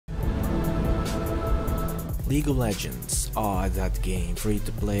League of Legends. Oh, that game. Free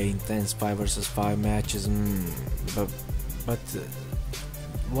to play, intense 5 vs 5 matches. But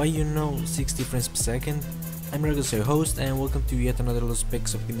why 60 frames per second? I'm Ragnos, your host, and welcome to yet another low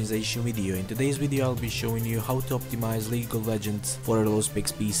specs optimization video. In today's video I'll be showing you how to optimize League of Legends for a low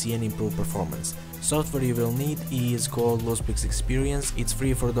specs PC and improve performance. Software you will need is called Low Specs Experience. It's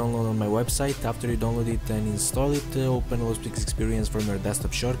free for download on my website. After you download it and install it, open Low Specs Experience from your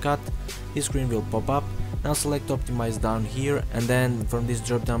desktop shortcut. This screen will pop up. Now select Optimize down here, and then from this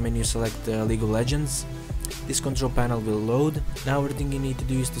drop down menu select League of Legends. This control panel will load. Now everything you need to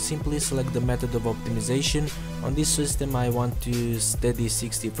do is to simply select the method of optimization. On this system I want to steady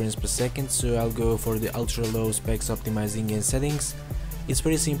 60 frames per second, so I'll go for the ultra low specs optimizing in settings. It's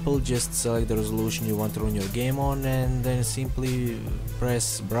pretty simple, just select the resolution you want to run your game on and then simply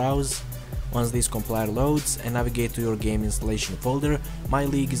press browse. Once this compiler loads, and navigate to your game installation folder. My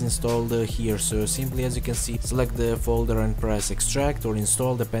league is installed here, so simply, as you can see, select the folder and press extract or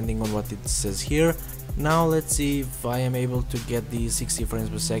install depending on what it says here. Now let's see if I am able to get the 60 frames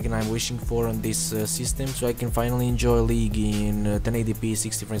per second I'm wishing for on this system, so I can finally enjoy League in 1080p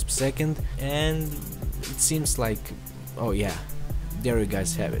 60 frames per second. And it seems like, oh yeah, there you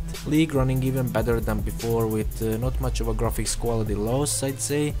guys have it. League running even better than before with not much of a graphics quality loss, I'd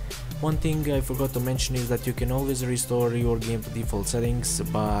say. One thing I forgot to mention is that you can always restore your game to default settings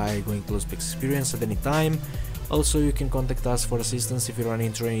by going to Low Specs Experience at any time. Also, you can contact us for assistance if you run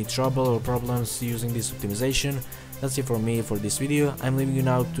into any trouble or problems using this optimization. That's it from me for this video. I'm leaving you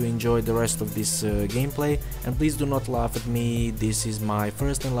now to enjoy the rest of this gameplay, and please do not laugh at me. This is my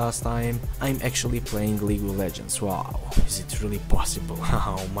first and last time I'm actually playing League of Legends. Wow, is it really possible?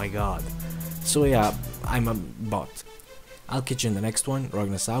 Oh my god. So yeah, I'm a bot. I'll catch you in the next one.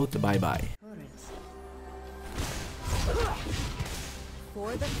 Ragnos out, bye bye.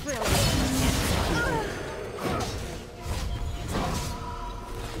 For the thrill.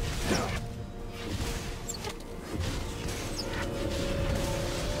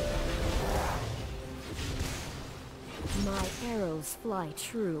 My arrows fly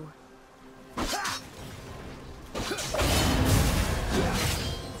true.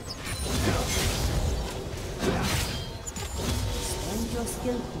 Spend your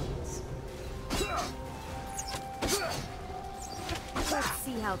skill points. Let's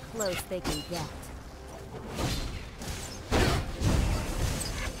see how close they can get.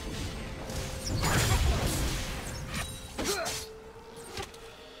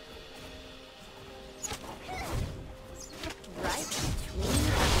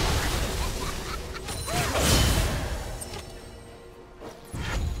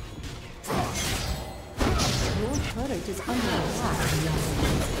 Is under attack.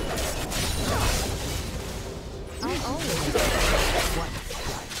 I always what?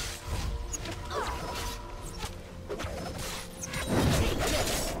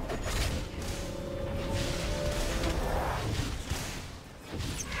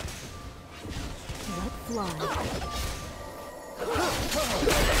 Let fly.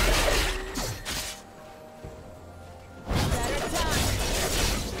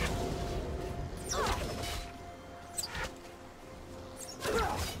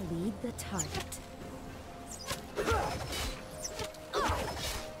 Lead the target.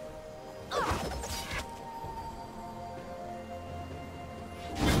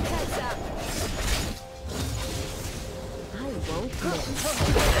 Heads up. I won't miss.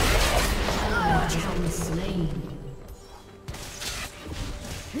 Watch out, slain.